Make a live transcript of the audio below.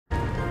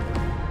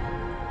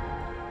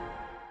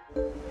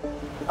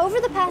Over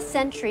the past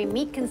century,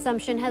 meat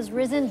consumption has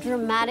risen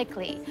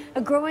dramatically.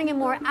 A growing and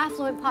more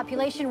affluent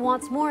population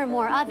wants more and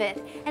more of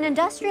it, and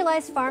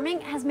industrialized farming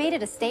has made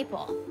it a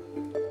staple.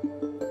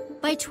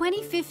 By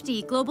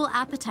 2050, global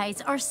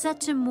appetites are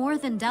set to more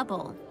than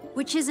double,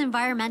 which is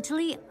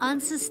environmentally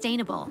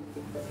unsustainable.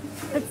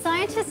 But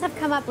scientists have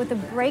come up with a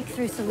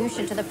breakthrough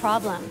solution to the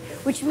problem,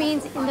 which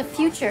means in the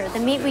future,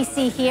 the meat we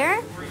see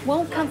here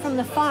won't come from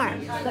the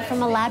farm, but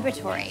from a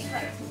laboratory.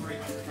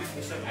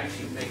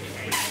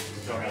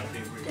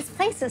 This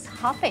place is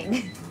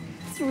hopping.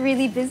 It's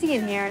really busy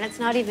in here, and it's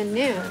not even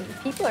noon.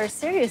 People are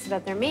serious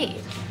about their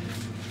meat.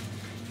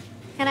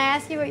 Can I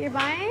ask you what you're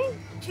buying?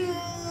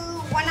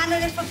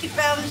 150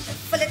 pounds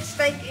fillet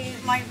steak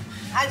is my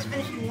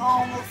husband's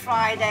normal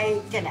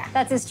Friday dinner.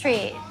 That's his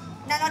treat.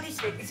 No, not his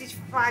treat. It's his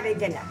Friday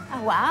dinner.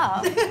 Oh,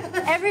 wow.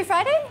 Every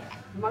Friday?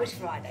 Most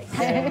Fridays.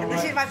 And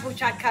this is my food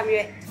truck come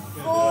here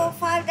 4 or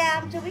 5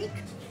 times a week.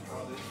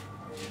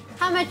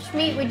 How much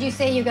meat would you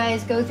say you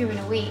guys go through in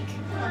a week?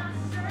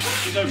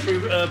 We go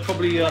through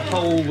probably a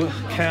whole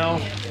cow,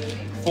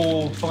 4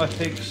 or 5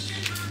 pigs,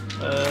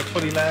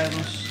 20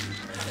 lambs,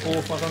 400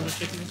 or 500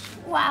 chickens.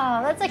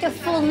 Wow, that's like a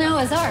full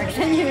Noah's Ark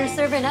that you're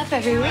serving up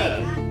every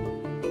week.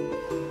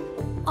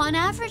 On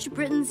average,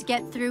 Britons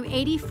get through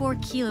 84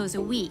 kilos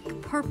a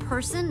week per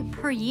person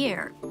per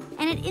year.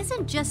 And it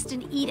isn't just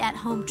an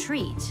eat-at-home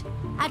treat.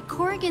 At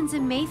Corrigan's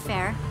in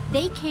Mayfair,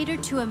 they cater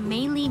to a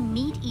mainly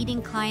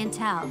meat-eating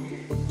clientele.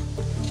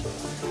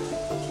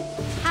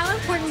 How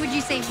important would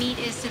you say meat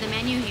is to the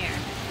menu here?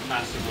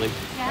 Massively.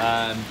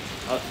 Yeah.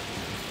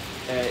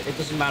 It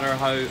doesn't matter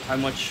how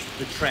much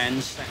the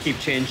trends keep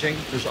changing,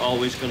 there's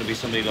always going to be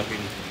somebody looking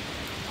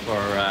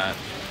for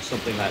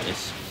something like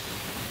this.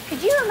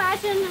 Could you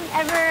imagine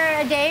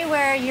ever a day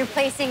where you're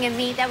placing a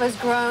meat that was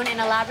grown in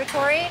a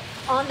laboratory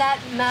on that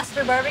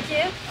master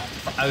barbecue?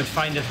 I would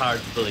find it hard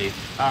to believe.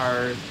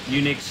 Our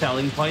unique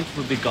selling point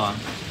would be gone.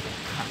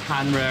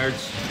 Hand-reared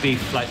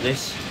beef like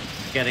this,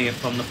 getting it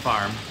from the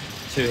farm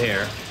to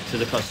here, to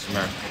the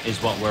customer, is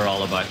what we're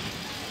all about.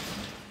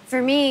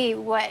 For me,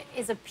 what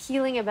is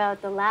appealing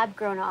about the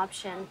lab-grown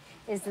option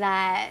is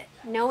that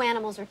no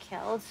animals are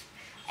killed,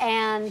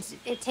 and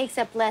it takes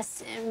up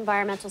less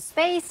environmental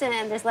space,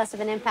 and there's less of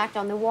an impact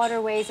on the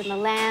waterways and the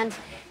land.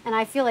 And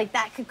I feel like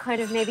that could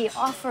kind of maybe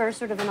offer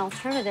sort of an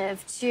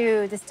alternative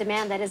to this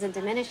demand that isn't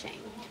diminishing.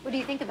 What do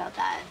you think about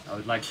that? I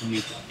would like to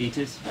eat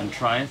it and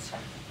try it,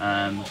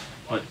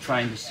 but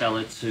trying to sell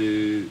it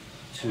to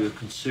a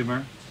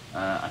consumer,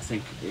 I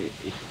think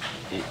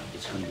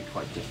it's going to be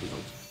quite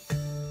difficult.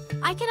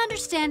 I can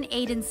understand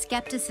Aidan's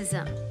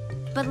skepticism,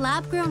 but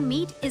lab-grown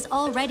meat is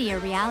already a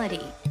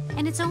reality,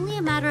 and it's only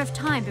a matter of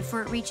time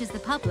before it reaches the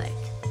public.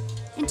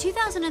 In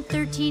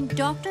 2013,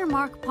 Dr.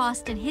 Mark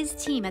Post and his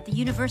team at the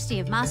University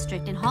of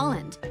Maastricht in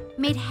Holland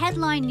made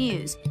headline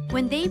news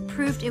when they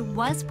proved it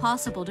was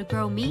possible to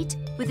grow meat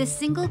with a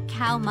single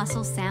cow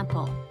muscle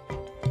sample.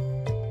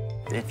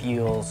 It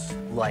feels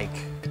like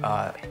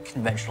a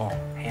conventional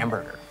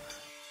hamburger.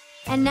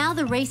 And now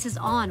the race is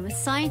on, with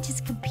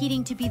scientists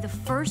competing to be the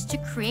first to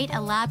create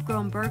a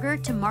lab-grown burger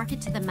to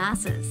market to the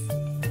masses.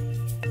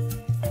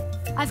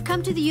 I've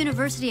come to the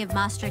University of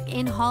Maastricht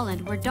in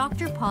Holland, where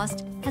Dr.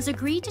 Post has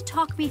agreed to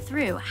talk me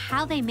through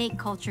how they make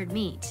cultured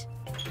meat.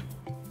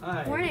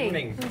 Hi,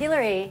 Morning. I'm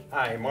Hillary.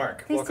 Hi,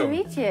 Mark. Pleased Welcome.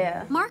 to meet you.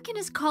 Mark and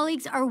his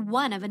colleagues are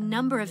one of a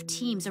number of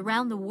teams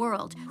around the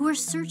world who are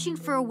searching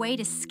for a way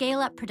to scale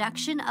up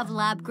production of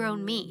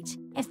lab-grown meat.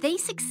 If they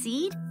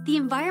succeed, the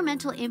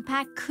environmental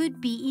impact could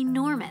be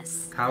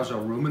enormous. Cows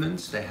are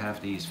ruminants. They have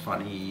these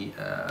funny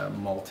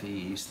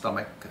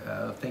multi-stomach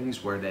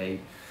things where they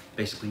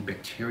basically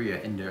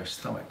bacteria in their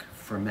stomach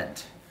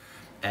ferment.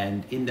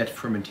 And in that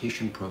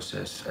fermentation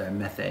process,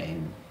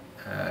 methane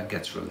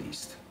gets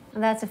released.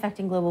 And that's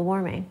affecting global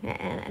warming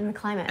and the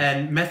climate.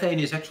 And methane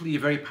is actually a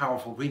very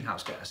powerful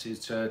greenhouse gas.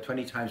 It's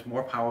 20 times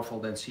more powerful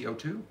than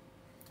CO2.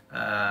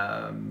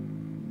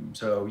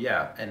 So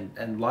yeah,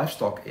 and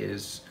livestock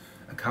is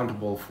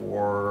accountable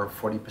for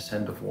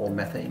 40% of all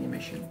methane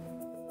emission.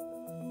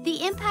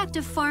 The impact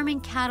of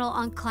farming cattle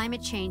on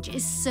climate change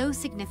is so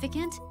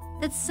significant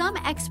that some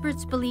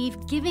experts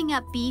believe giving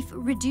up beef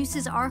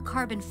reduces our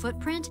carbon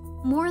footprint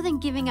more than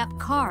giving up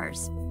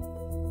cars.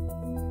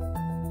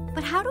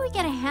 But how do we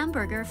get a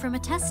hamburger from a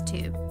test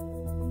tube?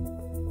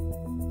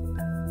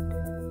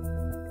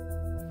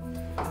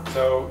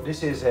 So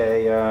this is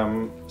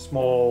a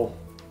small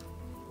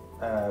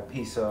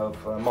piece of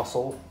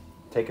muscle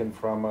taken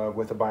from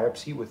with a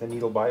biopsy, with a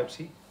needle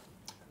biopsy.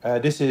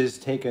 This is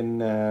taken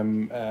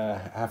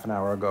half an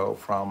hour ago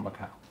from a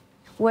cow.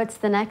 What's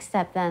the next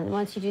step then,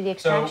 once you do the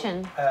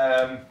extraction?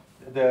 So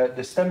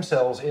the stem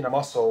cells in a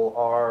muscle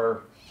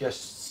are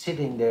just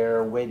sitting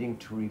there waiting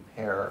to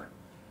repair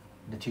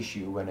the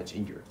tissue when it's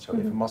injured. So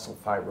if a muscle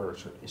fiber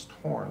is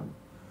torn,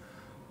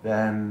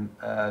 then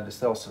the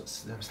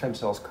stem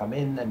cells come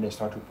in and they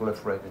start to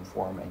proliferate and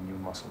form a new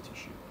muscle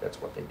tissue. That's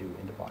what they do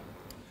in the body.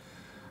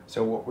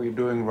 So what we're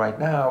doing right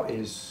now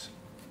is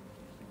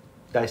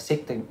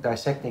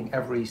dissecting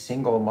every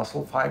single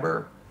muscle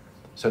fiber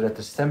so that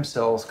the stem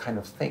cells kind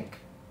of think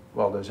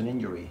well, there's an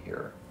injury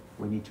here.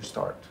 We need to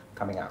start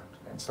coming out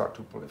and start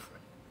to proliferate.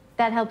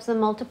 That helps them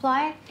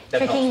multiply, That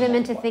tricking helps them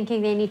into multiply.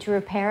 thinking they need to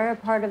repair a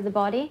part of the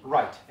body.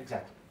 Right,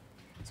 exactly.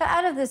 So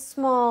out of this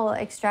small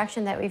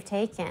extraction that we've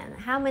taken,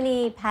 how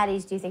many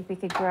patties do you think we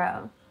could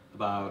grow?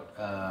 About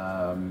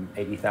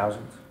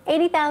 80,000.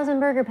 80,000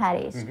 burger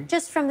patties,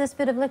 just from this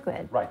bit of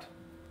liquid. Right.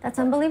 That's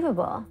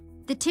unbelievable.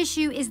 The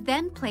tissue is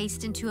then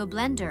placed into a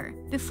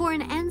blender before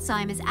an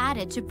enzyme is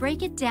added to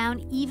break it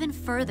down even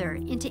further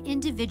into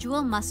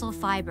individual muscle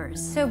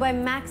fibers. So by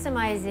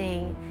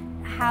maximizing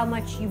how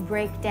much you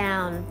break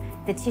down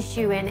the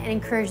tissue and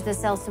encourage the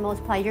cells to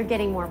multiply, you're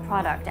getting more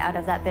product out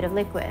of that bit of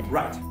liquid.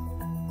 Right.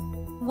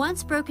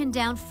 Once broken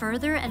down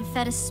further and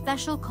fed a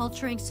special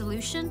culturing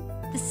solution,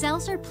 the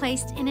cells are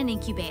placed in an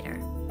incubator.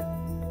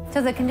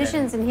 So the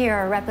conditions in here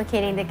are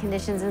replicating the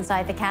conditions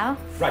inside the cow?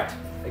 Right,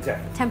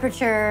 exactly.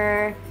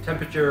 Temperature,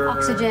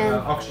 Oxygen,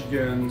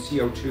 oxygen,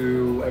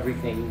 CO2,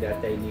 everything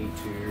that they need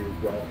to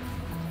grow.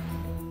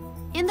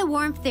 In the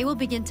warmth, they will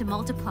begin to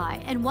multiply,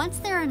 and once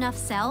there are enough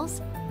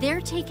cells,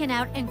 they're taken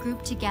out and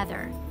grouped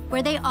together,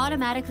 where they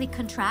automatically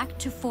contract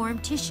to form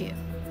tissue.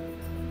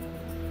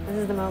 This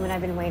is the moment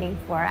I've been waiting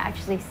for,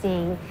 actually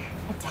seeing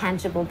a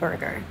tangible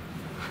burger.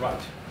 Right.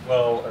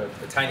 Well,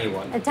 a tiny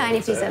one. A tiny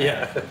piece of it.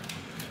 Yeah.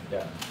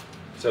 Yeah.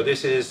 So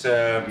this is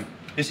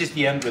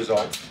the end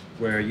result,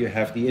 where you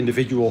have the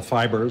individual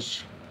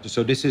fibers.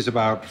 So this is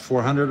about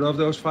 400 of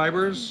those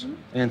fibers.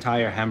 An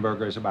entire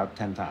hamburger is about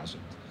 10,000.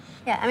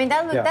 Yeah, I mean,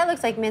 that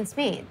looks like minced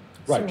meat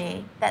to Right.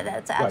 me.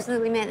 That's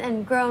absolutely mint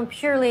and grown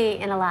purely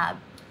in a lab.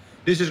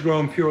 This is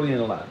grown purely in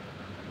a lab.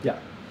 Yeah.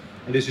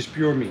 And this is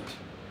pure meat.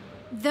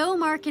 Though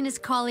Mark and his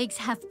colleagues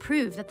have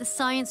proved that the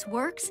science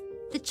works,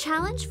 the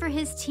challenge for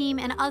his team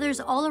and others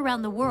all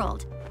around the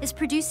world is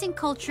producing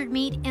cultured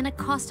meat in a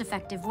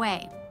cost-effective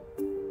way.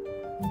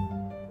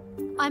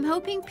 I'm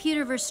hoping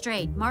Peter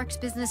Verstraete, Mark's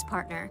business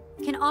partner,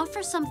 can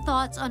offer some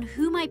thoughts on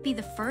who might be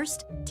the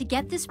first to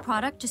get this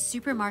product to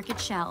supermarket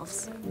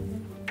shelves.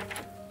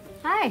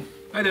 Hi.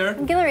 Hi there.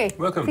 I'm Guillory.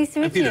 Welcome. Pleased to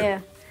meet Peter.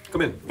 you.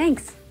 Come in.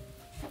 Thanks.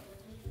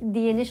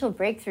 The initial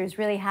breakthroughs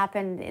really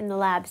happened in the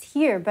labs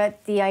here,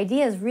 but the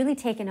idea has really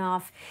taken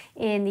off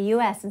in the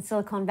US, in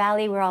Silicon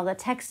Valley, where all the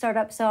tech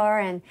startups are,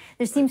 and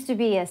there seems to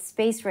be a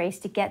space race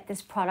to get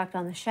this product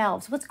on the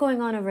shelves. What's going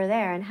on over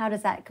there, and how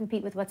does that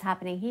compete with what's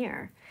happening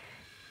here?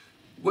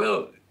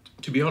 Well,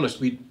 to be honest,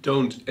 we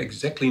don't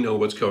exactly know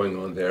what's going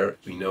on there.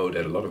 We know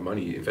that a lot of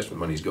money, investment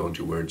money, is going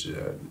towards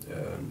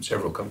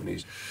several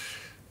companies.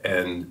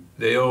 And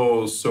they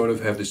all sort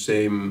of have the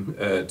same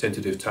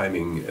tentative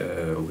timing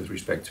with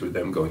respect to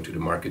them going to the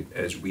market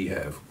as we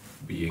have,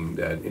 being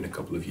that in a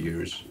couple of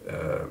years,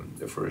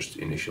 the first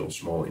initial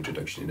small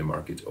introduction in the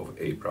market of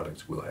a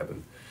product will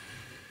happen.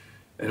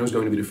 And who's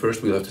going to be the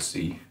first, we'll have to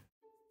see.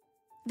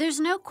 There's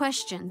no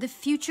question the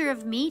future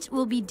of meat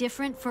will be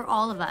different for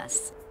all of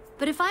us.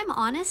 But if I'm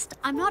honest,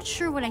 I'm not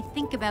sure what I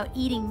think about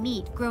eating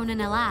meat grown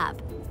in a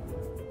lab.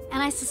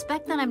 And I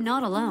suspect that I'm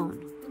not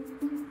alone.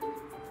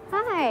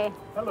 Hi.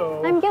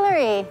 Hello. I'm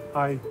Guillory.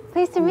 Hi.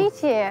 Pleased to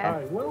meet you.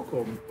 Hi,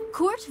 welcome.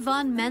 Kurt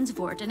van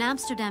Mensvoort, an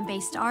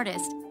Amsterdam-based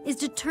artist, is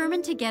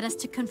determined to get us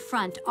to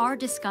confront our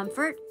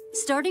discomfort,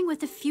 starting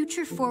with a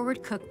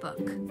future-forward cookbook.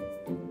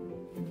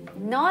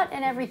 Not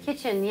in every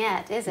kitchen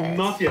yet, is it?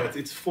 Not yet.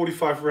 It's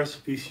 45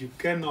 recipes you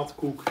cannot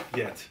cook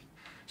yet.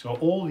 So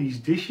all these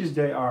dishes,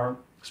 they are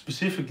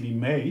specifically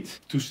made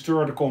to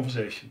stir the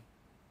conversation.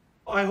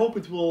 I hope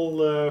it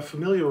will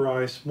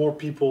familiarize more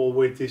people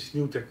with this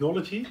new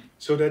technology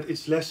so that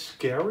it's less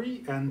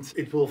scary, and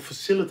it will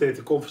facilitate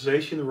the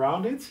conversation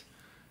around it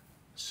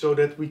so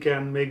that we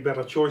can make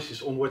better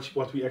choices on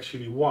what we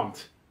actually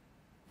want.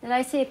 Did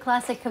I see a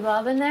classic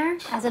kebab in there?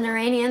 As an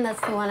Iranian,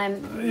 that's the one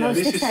I'm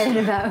most excited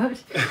about.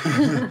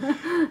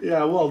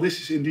 Yeah, well,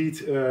 this is indeed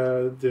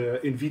the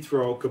in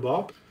vitro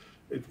kebab.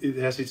 It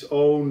has its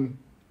own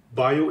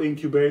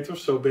bio-incubator,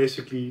 so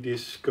basically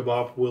this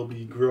kebab will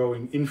be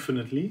growing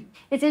infinitely.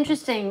 It's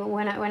interesting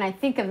when I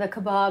think of the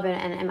kebab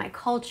and my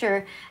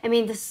culture. I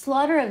mean, the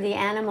slaughter of the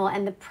animal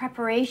and the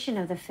preparation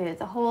of the food,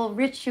 the whole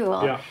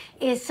ritual,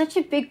 is such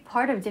a big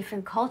part of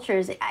different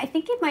cultures. I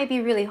think it might be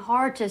really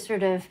hard to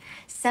sort of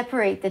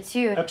separate the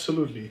two.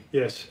 Absolutely,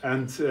 yes.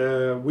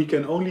 And we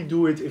can only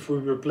do it if we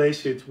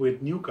replace it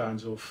with new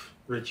kinds of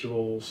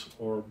rituals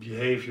or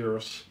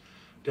behaviors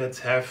that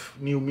have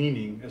new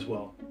meaning as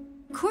well.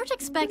 Kurt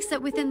expects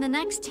that within the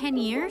next 10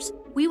 years,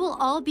 we will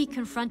all be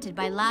confronted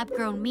by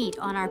lab-grown meat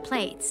on our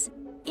plates.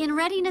 In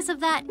readiness of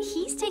that,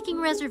 he's taking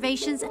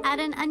reservations at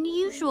an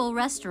unusual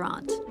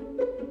restaurant.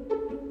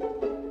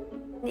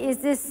 Is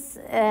this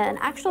an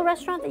actual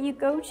restaurant that you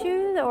go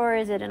to, or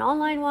is it an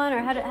online one, or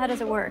how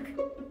does it work?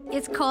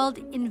 It's called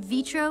In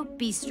Vitro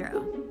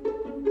Bistro.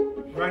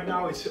 Right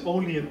now it's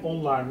only an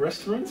online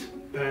restaurant,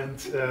 and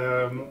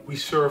we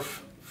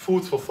serve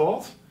food for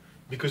thought,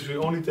 because we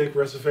only take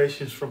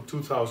reservations from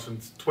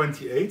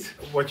 2028.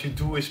 What you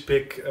do is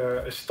pick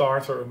a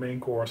starter, a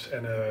main course,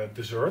 and a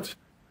dessert.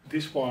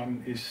 This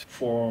one is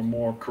for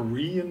more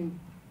Korean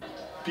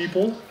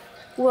people,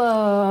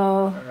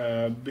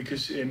 Whoa.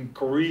 Because in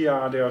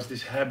Korea there's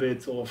this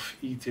habit of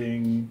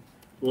eating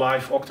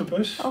live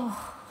octopus.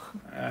 Oh.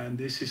 And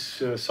this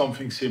is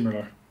something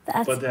similar.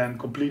 That's... But then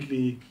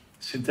completely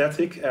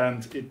synthetic,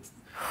 and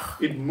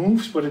it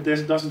moves, but it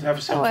doesn't have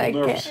a central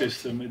nervous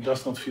system. It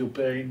does not feel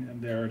pain,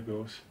 and there it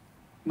goes.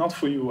 Not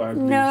for you, I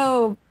believe.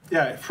 No.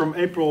 Yeah, from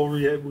April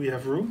we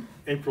have room.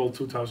 April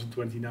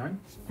 2029.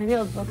 Maybe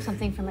I'll book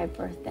something for my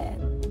birthday.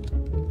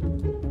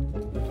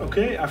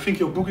 Okay, I think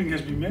your booking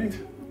has been made.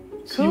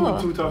 See you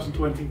in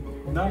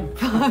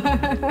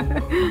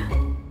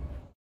 2029.